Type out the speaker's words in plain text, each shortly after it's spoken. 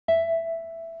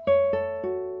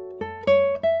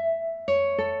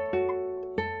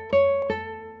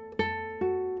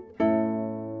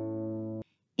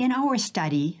our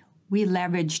study, we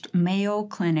leveraged Mayo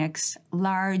Clinic's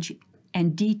large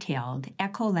and detailed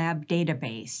EchoLab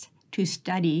database to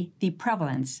study the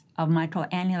prevalence of mitral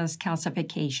annulus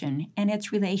calcification and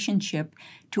its relationship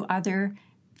to other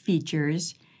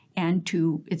features and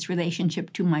to its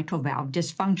relationship to mitral valve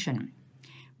dysfunction.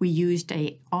 We used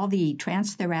all the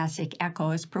transthoracic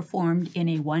echoes performed in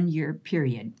a 1-year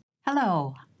period.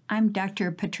 Hello, I'm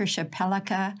Dr. Patricia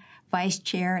Pellica, Vice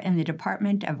Chair in the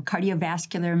Department of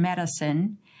Cardiovascular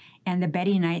Medicine and the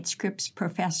Betty Knight Scripps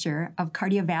Professor of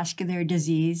Cardiovascular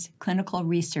Disease Clinical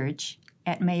Research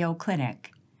at Mayo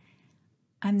Clinic.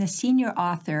 I'm the senior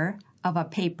author of a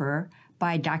paper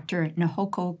by Dr.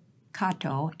 Nahoko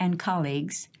Kato and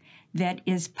colleagues that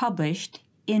is published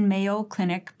in Mayo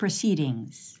Clinic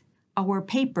Proceedings. Our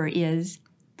paper is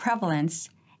Prevalence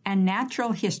and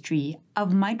Natural History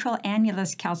of Mitral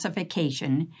Annulus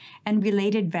Calcification and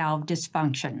Related Valve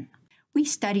Dysfunction. We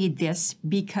studied this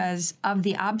because of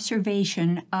the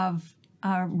observation of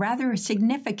a rather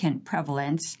significant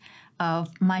prevalence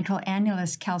of mitral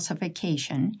annulus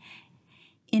calcification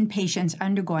in patients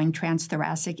undergoing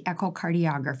transthoracic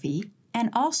echocardiography,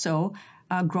 and also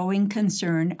a growing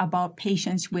concern about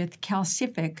patients with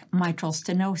calcific mitral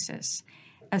stenosis,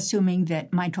 assuming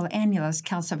that mitral annulus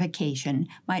calcification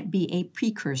might be a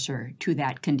precursor to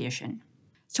that condition.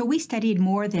 So we studied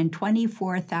more than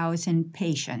 24,000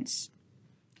 patients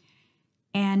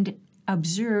and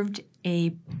observed a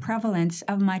prevalence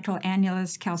of mitral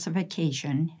annulus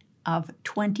calcification of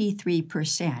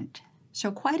 23%,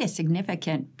 so quite a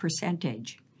significant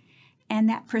percentage. And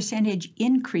that percentage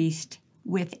increased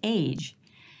with age.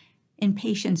 In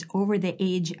patients over the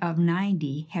age of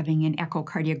 90 having an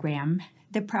echocardiogram,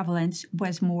 the prevalence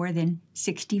was more than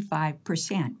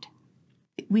 65%.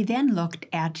 We then looked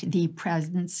at the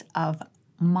presence of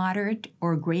moderate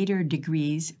or greater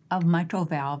degrees of mitral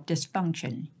valve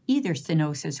dysfunction, either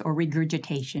stenosis or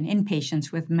regurgitation in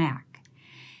patients with MAC.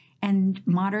 And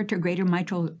moderate or greater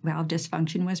mitral valve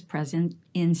dysfunction was present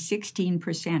in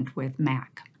 16% with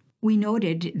MAC. We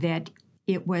noted that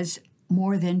it was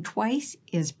more than twice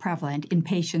as prevalent in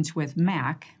patients with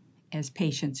MAC as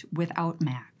patients without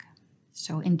MAC.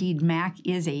 So indeed, MAC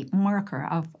is a marker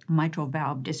of mitral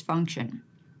valve dysfunction.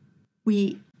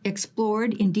 We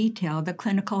explored in detail the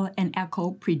clinical and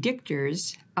echo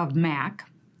predictors of MAC.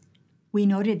 We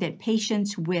noted that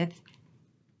patients with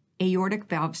aortic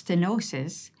valve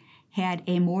stenosis had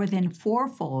a more than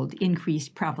 4-fold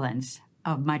increased prevalence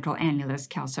of mitral annulus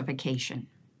calcification.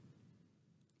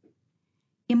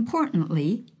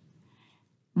 Importantly,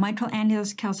 mitral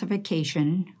annulus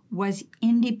calcification was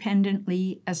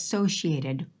independently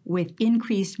associated with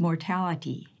increased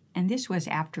mortality, and this was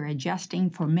after adjusting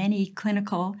for many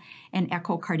clinical and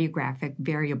echocardiographic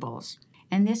variables.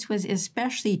 And this was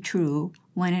especially true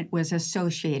when it was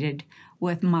associated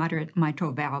with moderate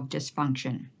mitral valve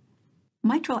dysfunction.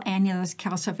 Mitral annulus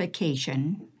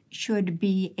calcification should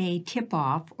be a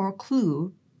tip-off or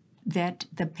clue that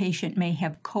the patient may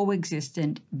have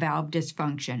coexistent valve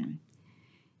dysfunction.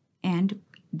 And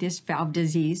this valve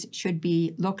disease should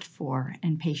be looked for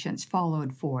and patients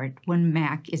followed for it when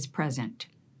MAC is present.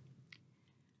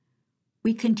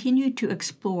 We continue to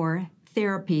explore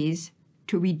therapies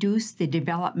to reduce the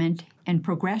development and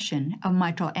progression of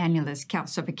mitral annulus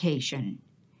calcification.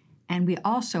 And we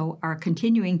also are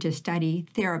continuing to study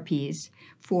therapies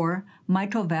for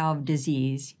mitral valve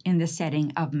disease in the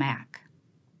setting of MAC.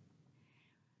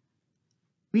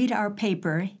 Read our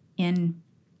paper in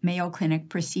Mayo Clinic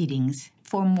Proceedings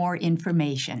for more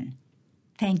information.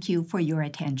 Thank you for your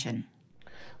attention.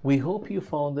 We hope you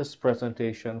found this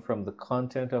presentation from the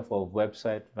content of our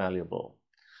website valuable.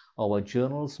 Our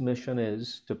journal's mission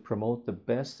is to promote the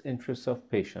best interests of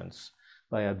patients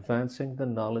by advancing the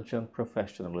knowledge and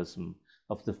professionalism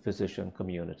of the physician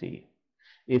community.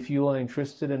 If you are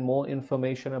interested in more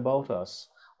information about us,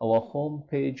 our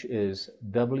homepage is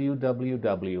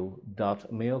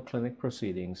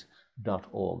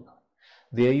www.mayoclinicproceedings.org.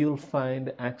 There you'll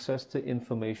find access to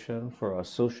information for our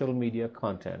social media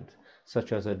content,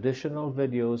 such as additional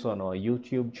videos on our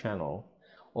YouTube channel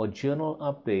or journal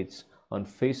updates on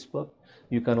Facebook.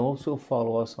 You can also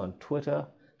follow us on Twitter.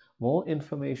 More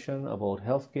information about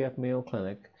healthcare at Mayo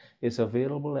Clinic is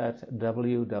available at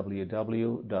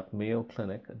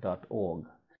www.mayoclinic.org.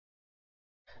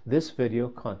 This video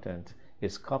content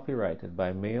is copyrighted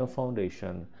by Mayo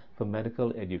Foundation for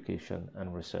Medical Education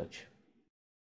and Research.